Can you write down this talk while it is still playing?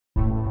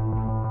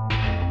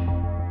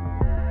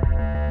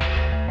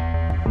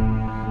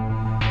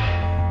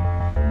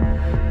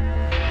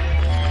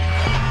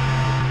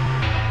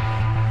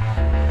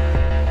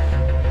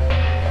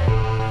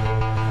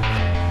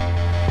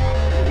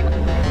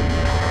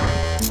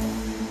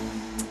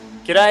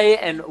G'day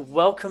and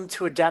welcome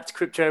to Adapt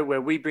Crypto,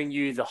 where we bring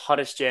you the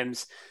hottest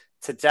gems.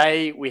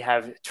 Today we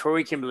have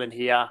Troy Kimberlin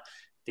here,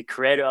 the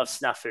creator of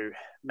Snafu.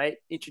 Mate,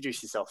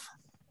 introduce yourself.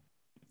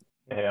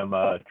 Hey, I'm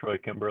Troy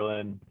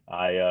Kimberlin.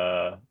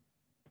 I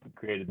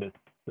created this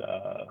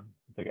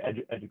like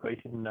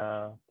education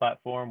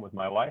platform with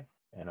my wife,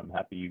 and I'm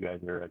happy you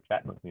guys are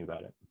chatting with me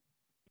about it.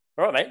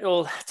 All right, mate.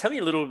 Well, tell me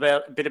a little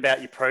bit about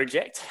your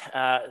project,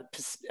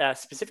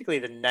 specifically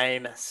the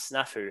name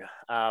Snafu.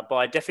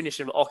 By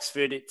definition of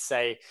Oxford, it's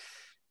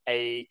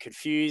a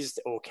confused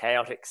or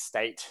chaotic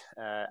state,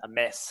 a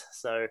mess.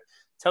 So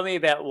tell me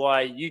about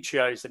why you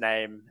chose the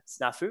name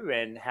Snafu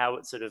and how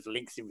it sort of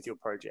links in with your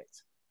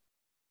project.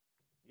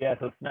 Yeah,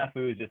 so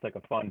Snafu is just like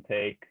a fun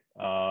take.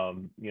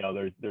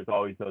 There's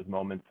always those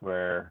moments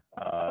where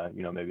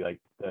maybe like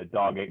the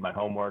dog ate my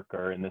homework,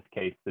 or in this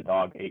case, the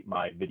dog ate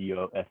my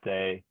video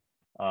essay,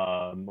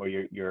 where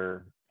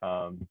your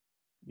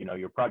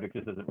project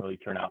just doesn't really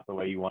turn out the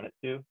way you want it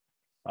to.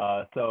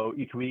 So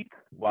each week,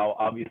 while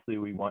obviously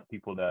we want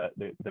people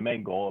the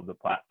main goal of the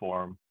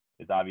platform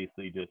is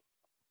obviously just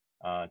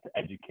to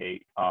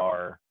educate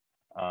our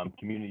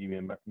community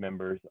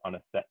members on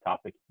a set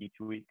topic each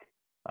week.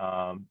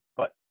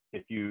 But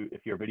if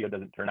your video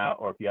doesn't turn out,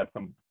 or if you have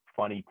some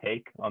funny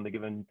take on the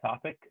given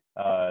topic,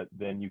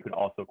 then you can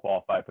also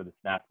qualify for the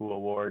Snafu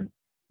Award.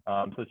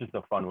 So it's just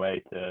a fun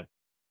way to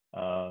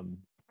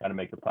kind of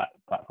make the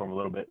platform a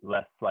little bit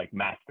less like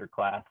master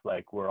class,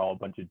 like we're all a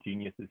bunch of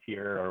geniuses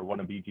here or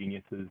wannabe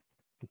geniuses,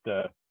 just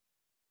to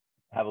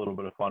have a little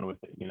bit of fun with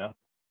it.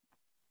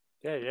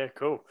 Yeah,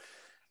 cool.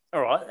 All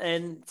right,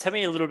 and tell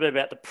me a little bit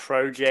about the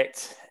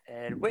project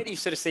and where do you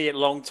sort of see it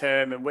long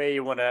term, and where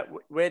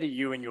do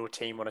you and your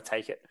team want to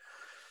take it?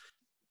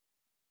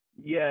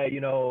 Yeah,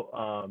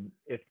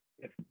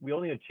 if we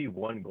only achieve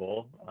one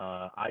goal,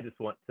 I just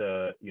want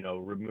to,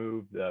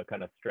 remove the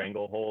kind of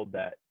stranglehold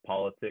that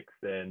politics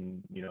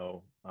and,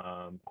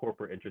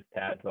 corporate interest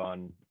has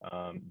on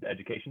the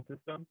education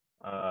system.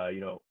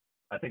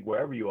 I think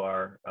wherever you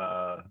are,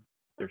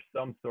 there's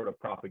some sort of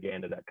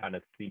propaganda that kind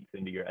of seeps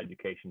into your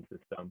education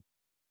system.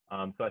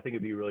 So I think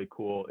it'd be really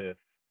cool if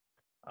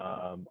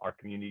our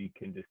community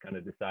can just kind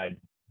of decide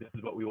this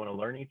is what we want to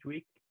learn each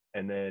week,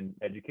 and then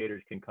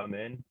educators can come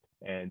in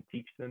and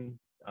teach them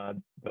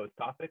those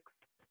topics,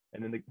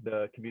 and then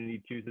the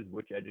community chooses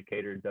which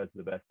educator does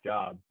the best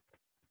job,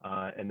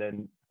 and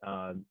then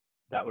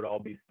that would all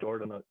be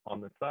stored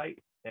on the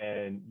site,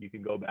 and you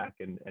can go back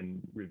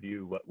and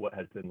review what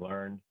has been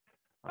learned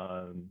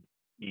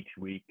each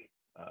week.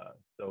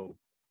 So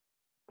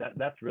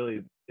that's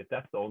really, if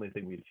that's the only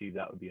thing we achieve,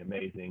 that would be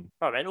amazing.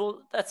 All right, man.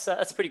 Well,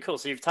 that's pretty cool.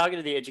 So you've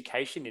targeted the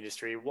education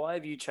industry. Why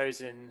have you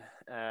chosen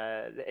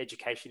the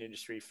education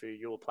industry for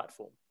your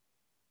platform?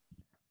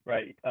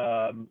 Right.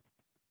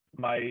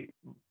 My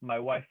my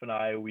wife and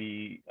I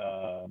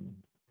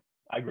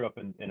grew up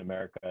in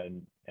America,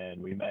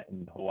 and we met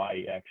in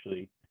Hawaii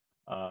actually,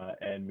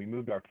 and we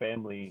moved our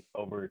family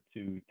over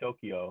to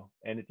Tokyo,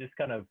 and it's just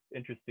kind of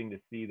interesting to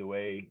see the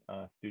way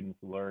students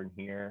learn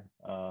here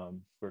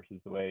versus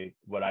the way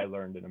what I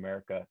learned in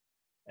America,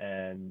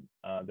 and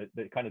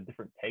the kind of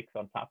different takes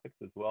on topics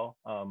as well.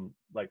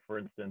 Like for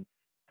instance,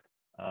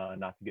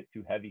 not to get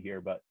too heavy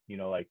here, but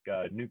like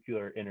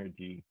nuclear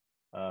energy,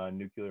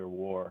 nuclear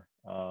war.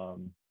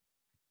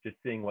 Just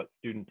seeing what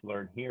students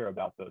learn here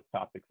about those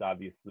topics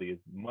obviously is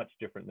much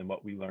different than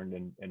what we learned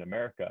in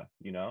America.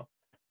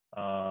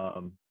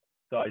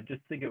 So I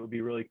just think it would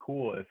be really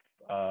cool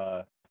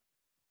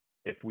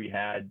if we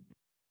had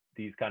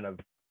these kind of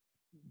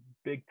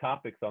big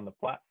topics on the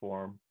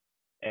platform,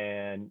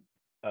 and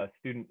a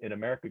student in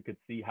America could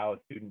see how a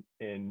student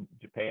in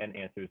Japan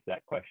answers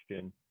that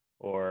question,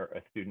 or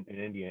a student in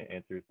India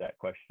answers that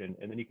question.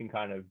 And then you can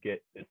kind of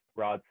get this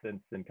broad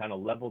sense and kind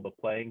of level the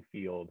playing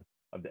field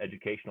of the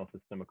educational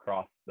system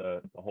across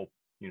the whole,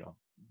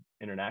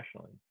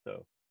 internationally.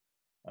 So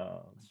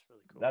That's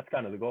really cool. that's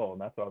kind of the goal, and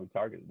that's why we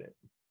targeted it.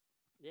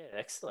 Yeah,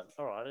 excellent.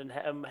 All right,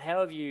 and how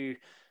are you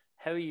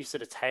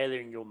sort of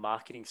tailoring your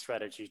marketing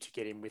strategy to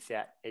get in with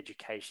that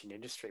education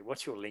industry?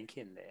 What's your link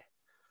in there?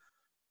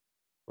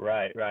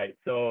 Right, right.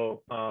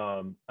 So,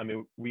 I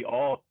mean, we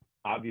all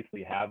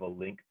obviously have a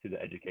link to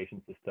the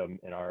education system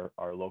in our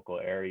local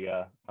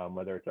area,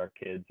 whether it's our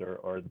kids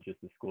or just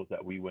the schools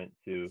that we went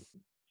to.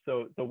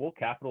 So we'll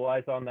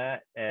capitalize on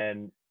that.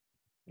 And,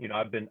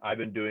 I've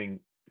been doing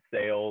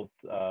sales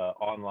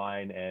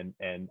online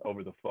and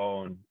over the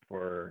phone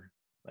for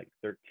like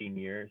 13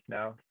 years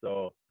now.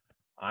 So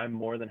I'm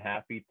more than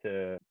happy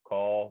to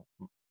call,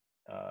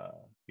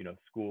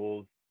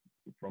 schools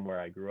from where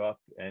I grew up,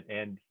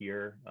 and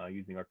here,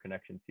 using our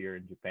connections here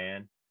in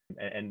Japan.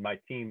 And my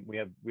team, we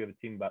have a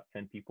team of about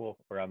 10 people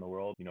around the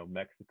world,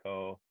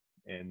 Mexico,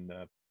 in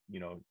the,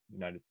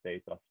 United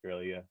States,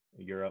 Australia,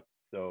 Europe.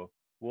 So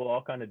we'll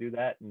all kind of do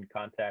that and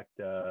contact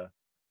the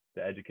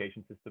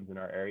education systems in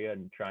our area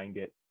and try and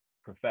get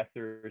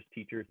professors,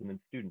 teachers, and then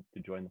students to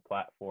join the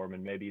platform.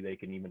 And maybe they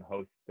can even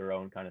host their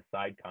own kind of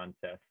side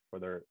contests for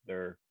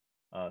their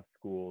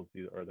schools,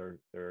 or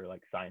their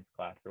like science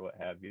class or what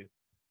have you.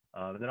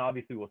 And then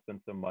obviously we'll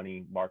spend some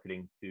money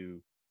marketing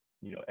to,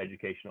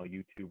 educational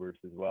YouTubers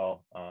as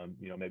well.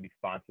 Maybe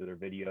sponsor their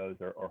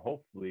videos, or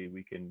hopefully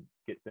we can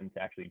get them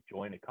to actually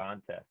join a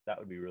contest. That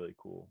would be really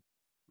cool.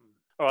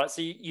 All right,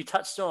 so you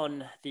touched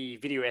on the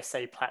video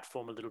essay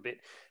platform a little bit.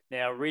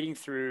 Now, reading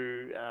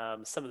through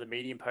some of the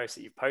Medium posts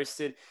that you've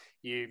posted,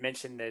 you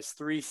mentioned there's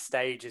 3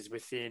 stages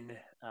within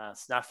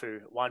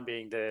Snafu, one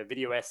being the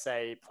video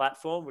essay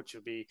platform, which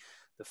will be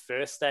the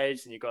first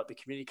stage, and you've got the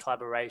community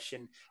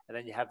collaboration, and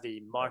then you have the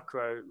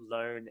micro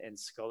loan and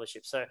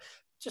scholarship. So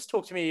just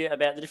talk to me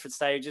about the different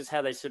stages,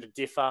 how they sort of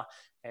differ,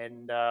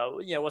 and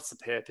what's the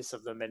purpose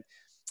of them, and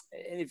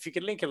if you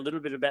could link a little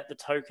bit about the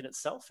token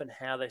itself and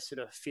how they sort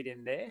of fit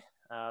in there,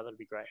 that'd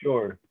be great.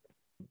 Sure.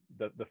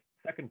 The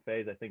second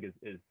phase, I think,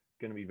 is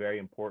going to be very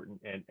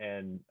important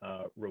and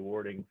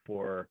rewarding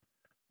for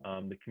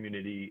the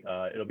community.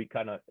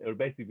 It'll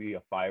basically be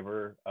a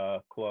Fiverr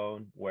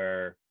clone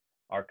where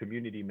our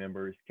community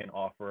members can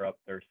offer up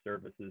their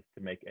services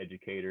to make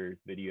educators'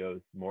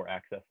 videos more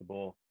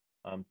accessible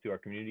to our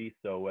community.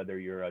 So whether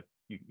you're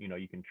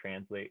you can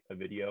translate a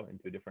video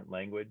into a different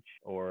language,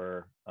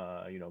 or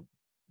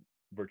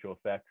virtual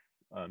effects,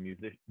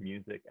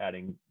 music,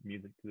 adding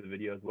music to the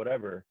videos,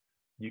 whatever,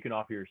 you can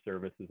offer your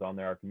services on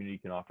there. Our community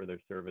can offer their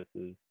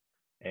services,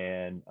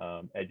 and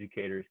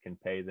educators can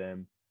pay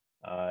them.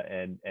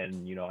 And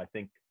I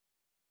think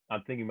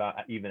I'm thinking about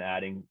even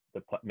adding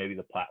maybe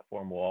the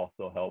platform will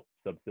also help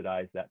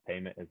subsidize that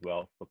payment as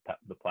well. So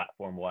the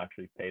platform will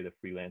actually pay the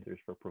freelancers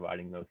for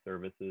providing those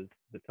services.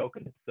 The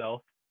token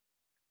itself,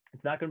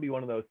 it's not going to be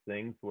one of those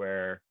things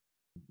where,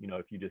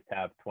 if you just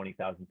have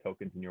 20,000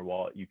 tokens in your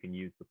wallet, you can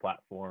use the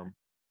platform.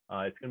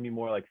 It's going to be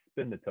more like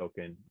spin the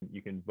token.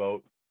 You can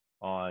vote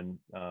on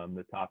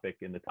the topic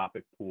in the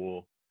topic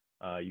pool.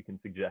 You can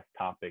suggest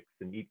topics,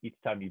 and each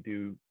time you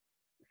do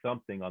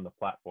something on the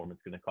platform,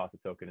 it's going to cost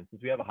a token. And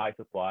since we have a high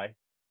supply,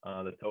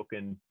 the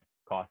token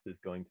cost is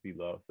going to be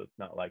low. So it's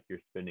not like you're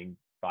spending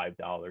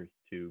 $5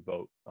 to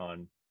vote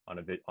on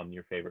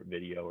your favorite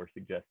video or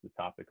suggest the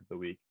topic of the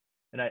week.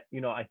 And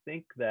I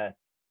think that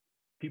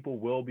people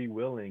will be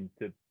willing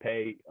to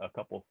pay a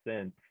couple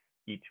cents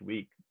each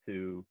week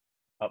to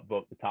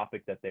upvote the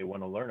topic that they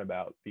want to learn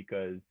about,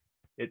 because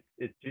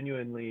it's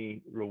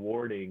genuinely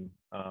rewarding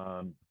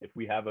if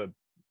we have a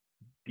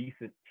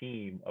decent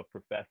team of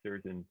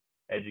professors and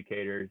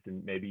educators,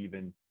 and maybe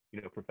even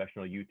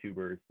professional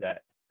YouTubers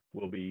that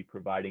will be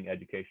providing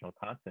educational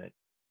content.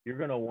 You're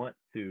going to want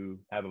to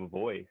have a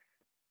voice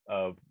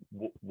of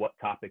what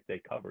topic they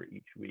cover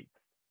each week.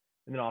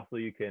 And then also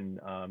you can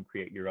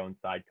create your own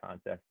side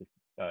contest if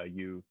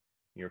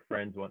your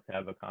friends want to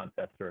have a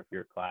contest, or if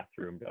your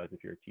classroom does,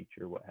 if you're a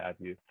teacher, what have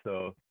you.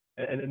 So,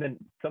 and then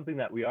something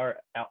that we are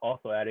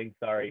also adding,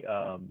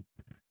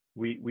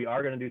 we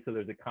are going to do, so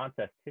there's a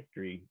contest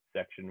history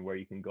section where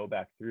you can go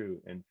back through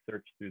and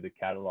search through the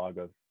catalog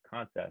of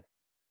contests.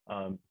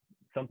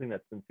 Something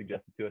that's been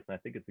suggested to us, and I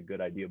think it's a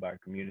good idea by our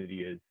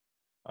community, is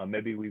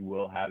maybe we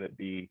will have it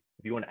be,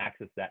 if you want to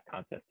access that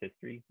contest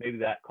history, maybe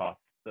that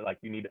costs, like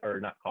you need, or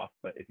not cost,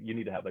 but if you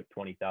need to have like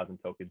 20,000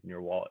 tokens in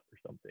your wallet or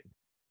something,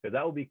 because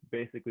that will be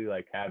basically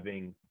like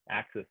having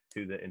access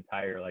to the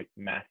entire like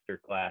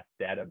masterclass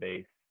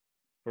database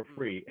for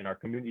free, and our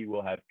community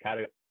will have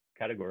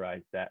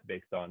categorized that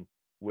based on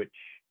which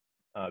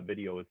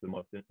video is the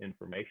most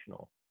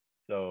informational.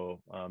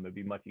 So it'd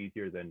be much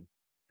easier than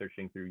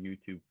searching through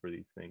YouTube for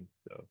these things.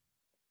 So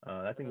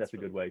I think that's a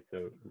good way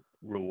to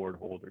reward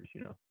holders,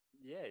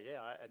 Yeah,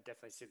 I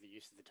definitely see the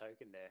use of the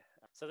token there.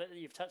 So that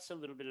you've touched a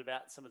little bit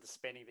about some of the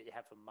spending that you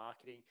have for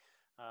marketing.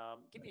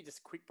 Give me just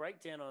a quick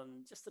breakdown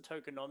on just the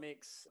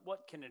tokenomics.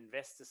 What can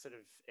investors sort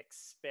of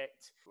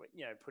expect,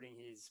 putting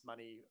his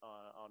money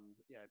on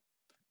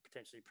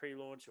potentially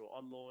pre-launch or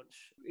on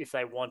launch, if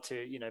they want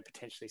to,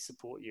 potentially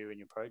support you in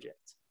your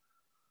project?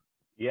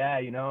 Yeah,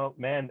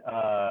 man,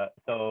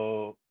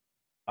 so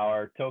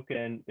our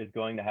token is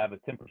going to have a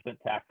 10%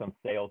 tax on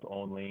sales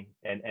only.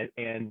 And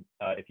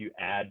if you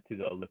add to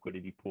the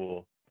liquidity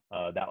pool,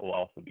 that will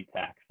also be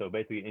taxed. So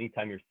basically,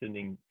 anytime you're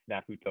sending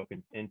Snafu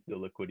tokens into the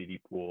liquidity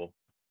pool,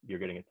 you're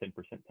getting a 10%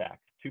 tax.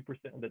 2%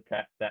 of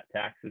that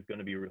tax is going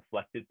to be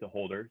reflected to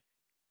holders.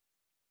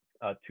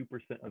 2%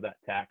 of that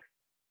tax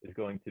is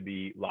going to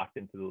be locked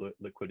into the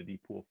liquidity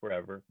pool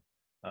forever.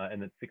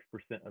 And then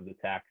 6% of the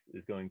tax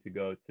is going to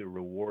go to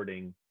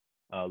rewarding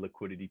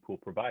liquidity pool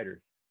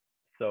providers.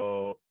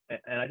 So,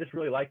 and I just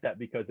really like that,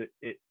 because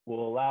it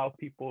will allow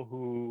people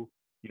who,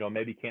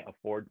 maybe can't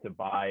afford to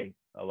buy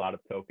a lot of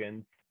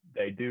tokens.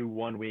 They do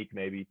 1 week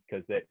maybe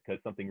because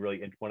something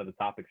really, one of the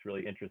topics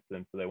really interests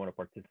them, so they want to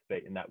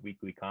participate in that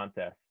weekly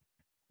contest.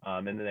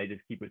 And then they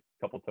just keep a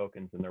couple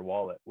tokens in their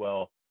wallet.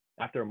 Well,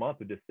 after a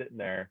month of just sitting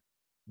there,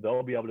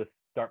 they'll be able to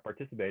start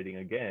participating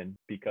again,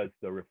 because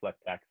the reflect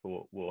tax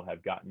will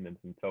have gotten them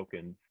some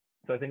tokens.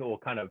 So I think it will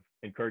kind of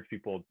encourage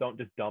people, don't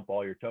just dump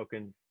all your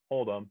tokens,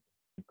 hold them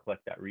and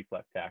collect that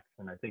reflect tax.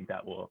 And I think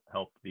that will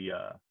help the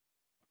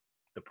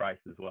price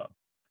as well.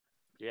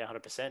 Yeah,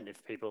 100%.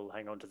 If people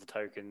hang on to the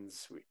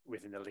tokens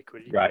within the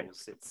liquidity Right.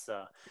 pools, it's sort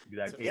of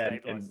Exactly. Yeah.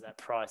 stabilizes that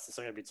price. It's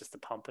not going to be just a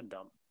pump and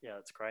dump. Yeah,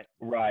 that's great.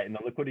 Right, and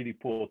the liquidity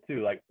pool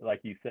too,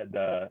 like you said,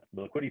 the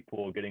liquidity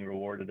pool getting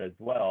rewarded as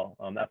well.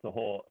 That's a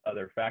whole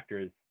other factor,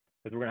 is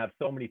because we're gonna have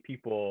so many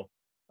people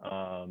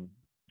um,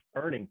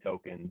 earning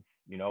tokens,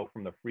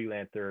 from the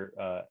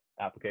freelancer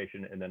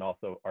application, and then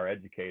also our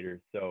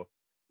educators. So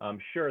I'm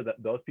sure that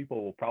those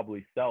people will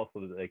probably sell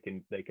so that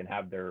they can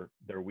have their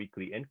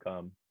weekly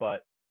income.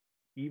 But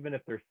even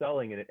if they're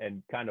selling it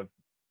and kind of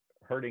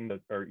hurting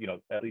or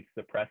at least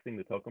suppressing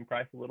the token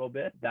price a little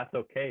bit, that's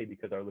okay,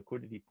 because our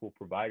liquidity pool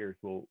providers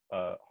will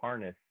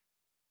harness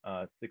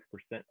 6%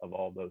 of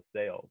all those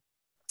sales.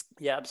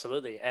 Yeah,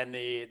 absolutely. And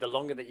the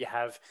longer that you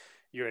have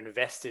your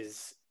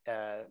investors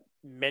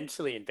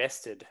mentally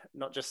invested,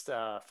 not just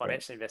Right.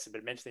 financially invested,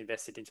 but mentally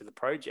invested into the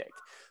project,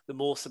 the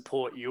more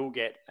support you'll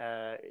get,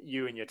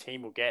 you and your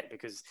team will get,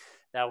 because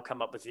they'll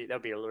come up with they'll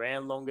be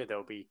around longer.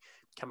 They'll be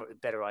come up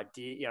with better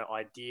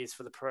ideas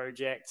for the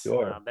project.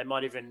 Sure. They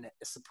might even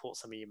support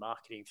some of your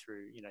marketing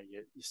through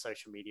your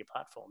social media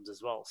platforms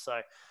as well.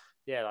 So,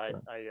 yeah,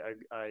 Sure.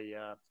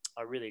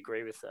 I really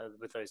agree with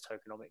those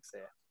tokenomics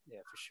there.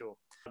 Yeah, for sure.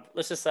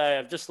 Let's just say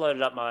I've just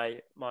loaded up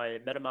my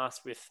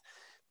MetaMask with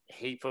a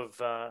heap of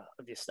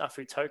your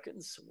Snafu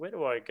tokens. Where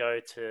do I go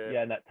to?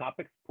 Yeah, and that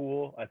topics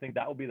pool, I think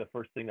that will be the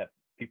first thing that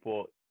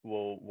people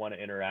will want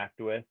to interact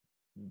with.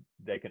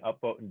 They can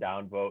upvote and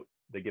downvote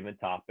the given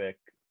topic,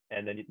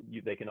 and then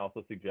they can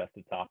also suggest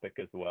a topic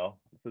as well.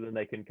 So then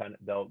they can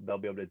they'll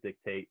be able to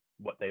dictate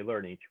what they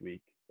learn each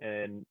week.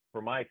 And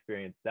from my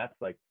experience, that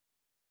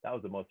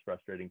was the most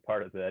frustrating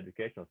part of the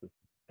educational system.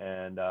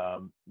 And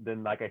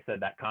then, like I said,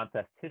 that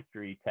contest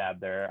history tab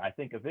there, I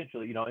think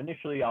eventually,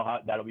 initially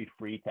that'll be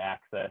free to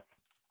access,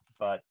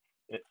 but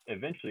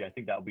eventually I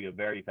think that'll be a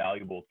very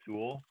valuable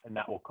tool, and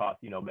that will cost,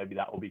 maybe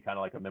that will be kind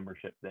of like a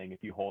membership thing if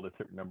you hold a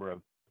certain number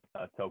of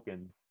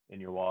tokens in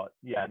your wallet.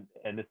 Yeah,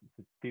 and this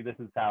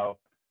is how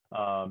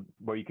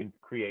where you can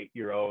create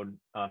your own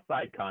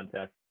side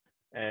contests.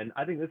 And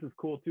I think this is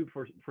cool too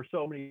for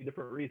so many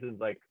different reasons.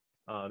 Like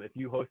if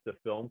you host a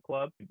film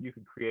club, you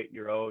can create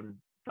your own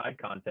side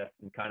contest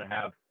and kind of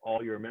have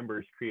all your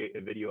members create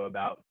a video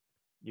about,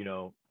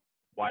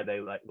 why they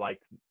like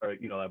or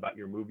about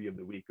your movie of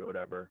the week or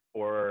whatever.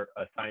 Or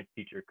a science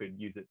teacher could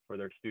use it for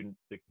their students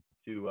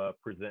to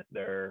present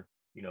their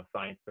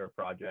science fair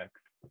projects.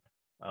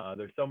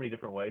 There's so many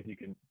different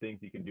things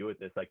you can do with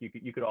this. Like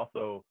you could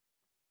also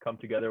come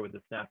together with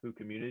the Snafu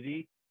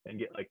community and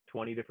get like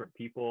 20 different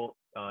people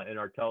in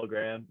our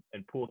Telegram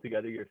and pool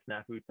together your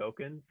Snafu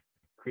tokens,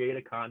 create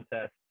a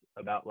contest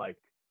about like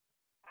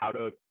how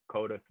to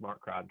code a smart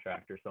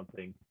contract or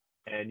something,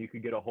 and you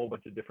could get a whole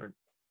bunch of different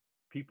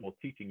people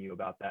teaching you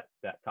about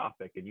that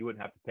topic, and you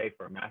wouldn't have to pay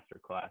for a master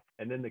class.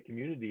 And then the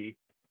community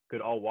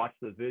could all watch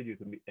those videos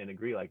and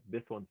agree like,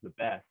 this one's the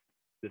best,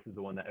 this is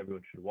the one that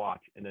everyone should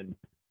watch. And then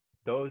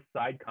those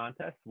side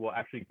contests will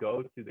actually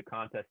go to the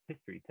contest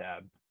history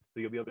tab, so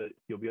you'll be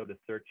able to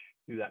search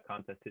through that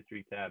contest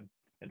history tab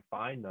and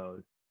find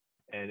those,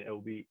 and it'll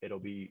be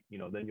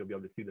then you'll be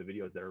able to see the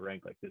videos that are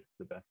ranked like, this is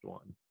the best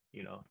one.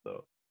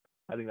 So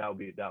I think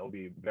that will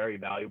be very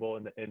valuable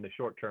in the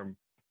short term.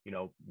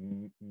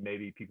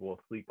 Maybe people will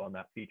sleep on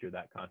that feature,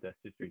 that contest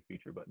history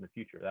feature, but in the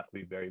future that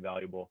will be very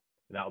valuable,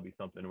 and that will be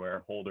something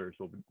where holders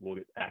will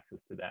get access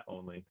to that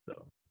only.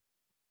 So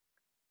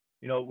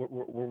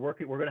we're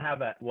working. We'll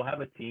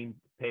have a team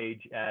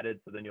page added,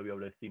 so then you'll be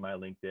able to see my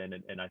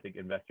LinkedIn, and I think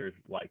investors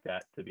like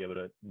that, to be able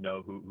to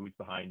know who's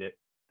behind it,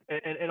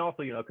 and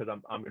also because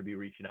I'm going to be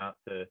reaching out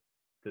to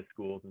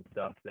schools and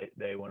stuff.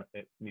 They want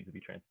it needs to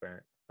be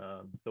transparent.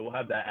 So we'll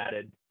have that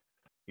added.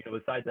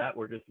 Besides that,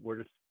 we're just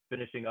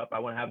finishing up. I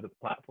want to have the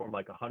platform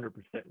like 100%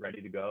 ready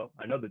to go.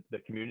 I know that the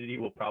community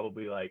will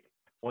probably, like,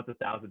 once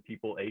 1,000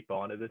 people ape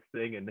onto this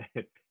thing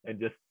and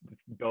just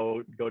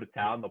go to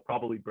town, they'll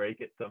probably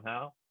break it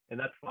somehow, and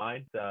that's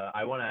fine.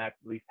 I want to at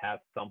least have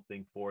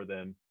something for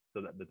them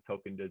so that the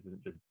token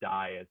doesn't just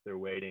die as they're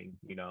waiting.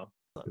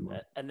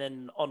 And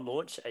then on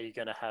launch, are you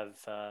going to have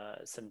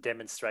some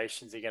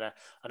demonstrations? Are you going to?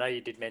 I know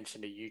you did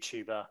mention a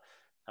YouTuber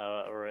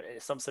or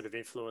some sort of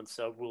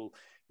influencer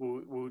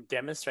will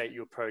demonstrate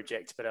your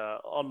project. But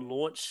on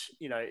launch,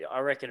 I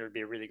reckon it would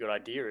be a really good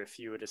idea if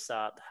you were to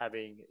start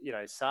having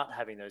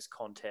those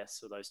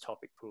contests or those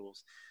topic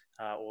pools,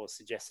 or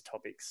suggested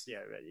topics,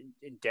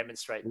 and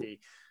demonstrate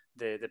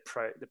the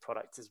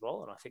product as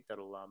well. And I think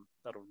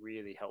that'll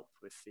really help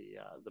with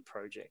the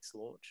project's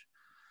launch.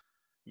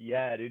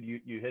 Yeah, dude,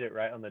 you hit it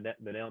right on the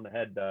nail on the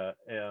head.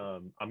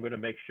 I'm going to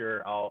make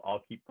sure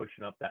I'll keep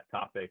pushing up that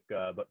topic.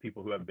 But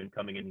people who have been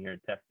coming in here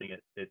and testing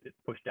it's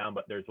pushed down.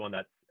 But there's one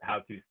that's how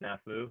to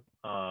Snafu.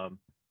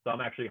 So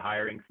I'm actually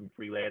hiring some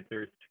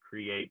freelancers to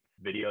create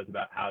videos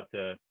about how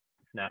to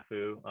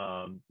Snafu.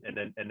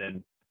 And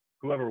then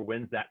whoever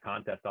wins that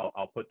contest,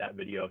 I'll put that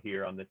video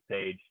here on this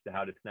page, the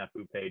how to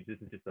Snafu page. This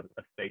is just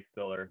a space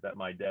filler that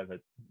my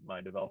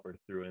developers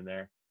threw in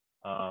there.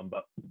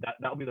 But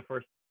that'll be the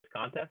first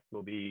contest.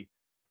 Will be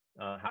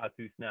how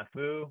to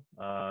Snafu,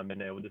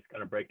 and it will just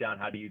kind of break down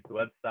how to use the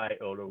website.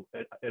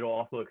 It'll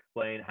also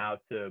explain how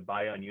to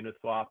buy on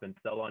Uniswap and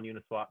sell on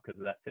Uniswap because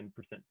of that 10%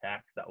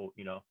 tax that will,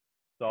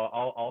 So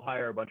I'll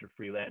hire a bunch of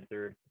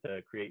freelancers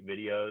to create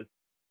videos,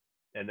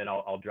 and then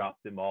I'll drop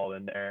them all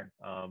in there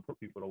for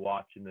people to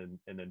watch, and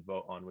then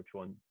vote on which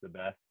one's the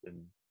best, and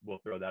we'll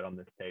throw that on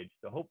this page.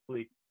 So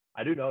hopefully,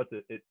 I do know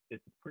it's a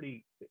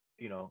pretty,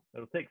 it'll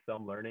take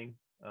some learning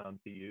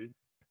to use.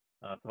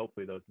 So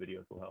hopefully those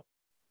videos will help.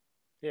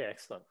 Yeah,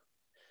 excellent.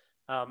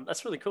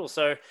 That's really cool.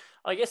 So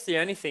I guess the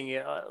only thing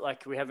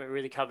like we haven't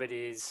really covered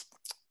is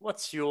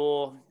what's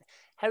your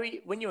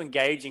when you're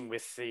engaging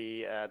with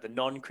the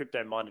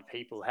non-crypto minded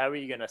people, how are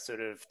you going to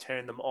sort of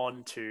turn them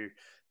on to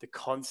the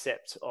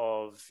concept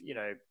of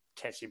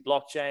potentially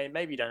blockchain?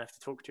 Maybe you don't have to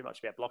talk too much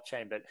about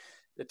blockchain, but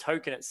the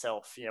token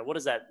itself, what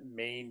does that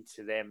mean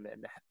to them,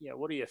 and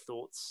what are your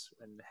thoughts,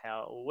 and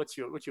what's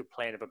your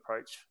plan of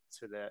approach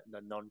to the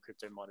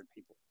non-crypto minded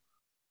people?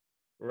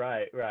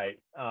 Right.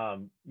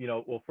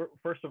 Well,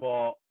 first of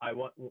all, I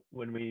want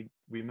when we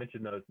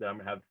mentioned those that I'm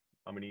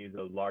gonna use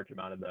a large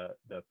amount of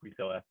the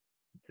presale F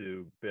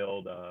to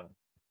build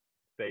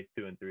phase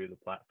 2 and 3 of the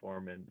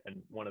platform,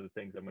 and one of the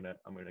things I'm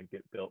gonna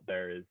get built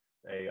there is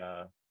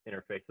a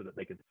interface so that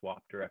they can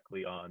swap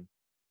directly on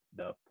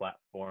the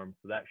platform.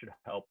 So that should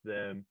help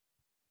them.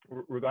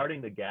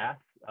 Regarding the gas,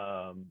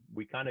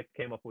 we kind of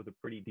came up with a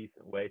pretty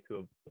decent way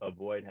to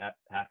avoid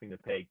having to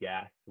pay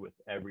gas with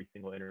every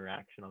single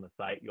interaction on the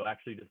site. You'll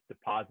actually just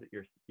deposit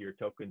your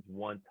tokens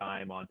one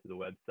time onto the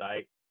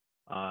website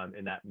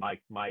in that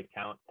my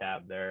account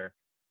tab there,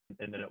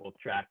 and then it will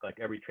track like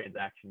every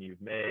transaction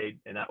you've made,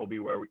 and that will be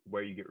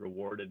where you get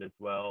rewarded as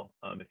well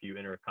if you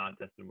enter a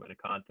contest and win a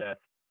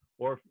contest.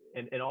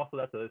 And also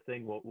that's the other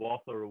thing, we'll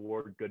also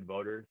reward good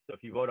voters. So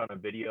if you vote on a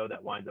video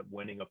that winds up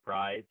winning a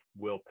prize,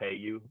 we'll pay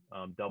you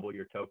double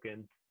your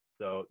tokens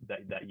so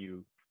that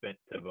you spent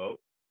to vote.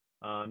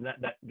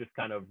 That just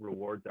kind of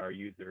rewards our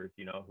users,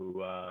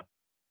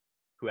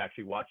 who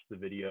actually watch the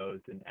videos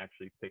and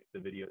actually pick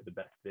the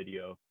best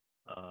video.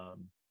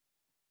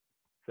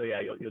 So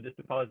yeah, you'll just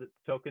deposit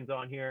tokens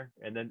on here,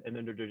 and then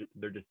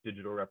they're just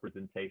digital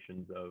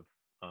representations of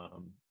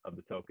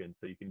the tokens.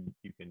 So you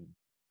can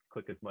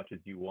click as much as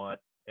you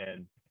want,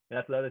 and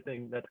that's the other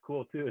thing that's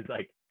cool too, is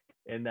like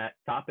in that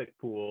topic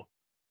pool,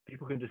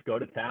 people can just go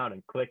to town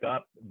and click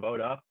up, vote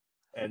up,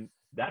 and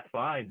that's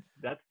fine.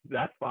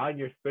 That's fine.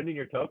 You're spending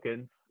your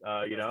tokens.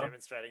 I was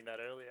demonstrating that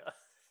earlier.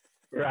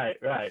 Right.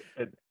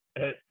 And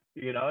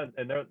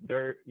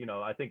they're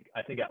I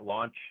think at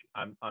launch,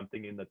 I'm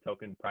thinking the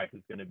token price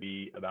is going to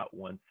be about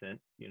 1 cent.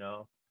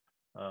 So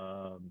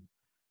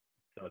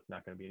it's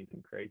not going to be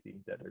anything crazy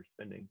that they're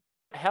spending.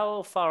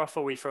 How far off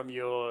are we from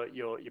your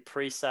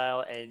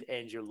pre-sale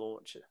and your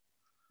launch?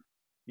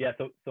 Yeah,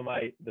 so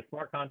the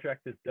smart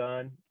contract is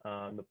done.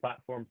 The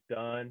platform's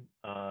done.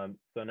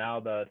 So now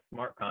the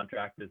smart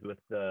contract is with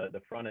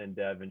the front end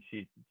dev, and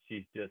she's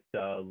just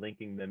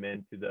linking them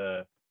into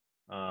the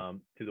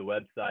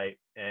website,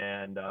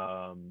 and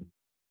I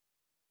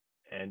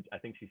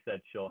think she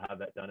said she'll have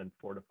that done in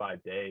 4 to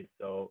 5 days.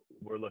 So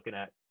we're looking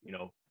at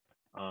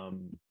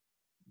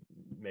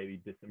maybe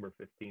December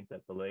 15th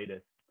at the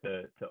latest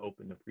to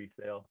open the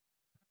pre-sale,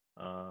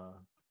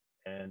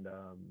 and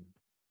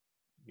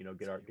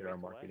get our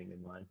marketing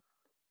in line.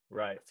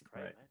 Right. That's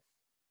great, right. Mate.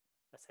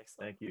 That's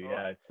excellent. Thank you. All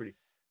yeah, right. It's pretty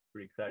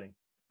exciting.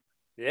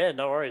 Yeah,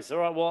 no worries. All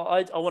right. Well,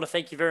 I want to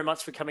thank you very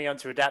much for coming on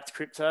to Adapt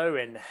Crypto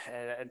and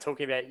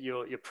talking about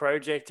your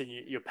project and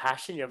your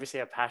passion. You obviously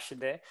have passion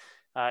there.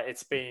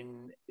 It's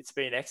been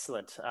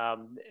excellent.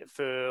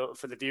 For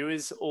the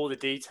viewers, all the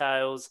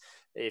details.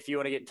 If you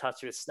want to get in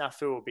touch with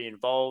Snafu or be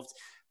involved,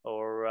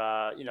 or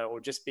or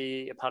just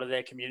be a part of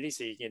their community,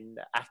 so you can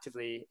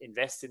actively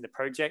invest in the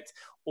project,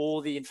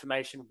 all the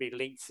information will be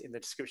linked in the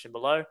description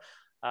below.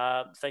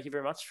 Thank you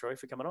very much, Troy,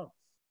 for coming on.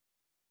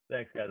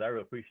 Thanks, guys. I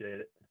really appreciate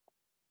it.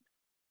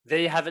 There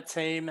you have it,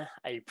 team.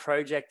 A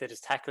project that is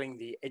tackling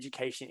the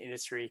education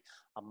industry,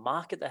 a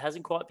market that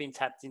hasn't quite been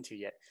tapped into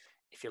yet.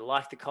 If you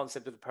like the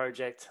concept of the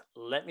project,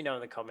 let me know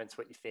in the comments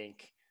what you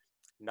think.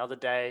 Another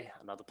day,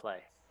 another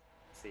play.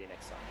 See you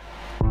next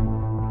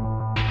time.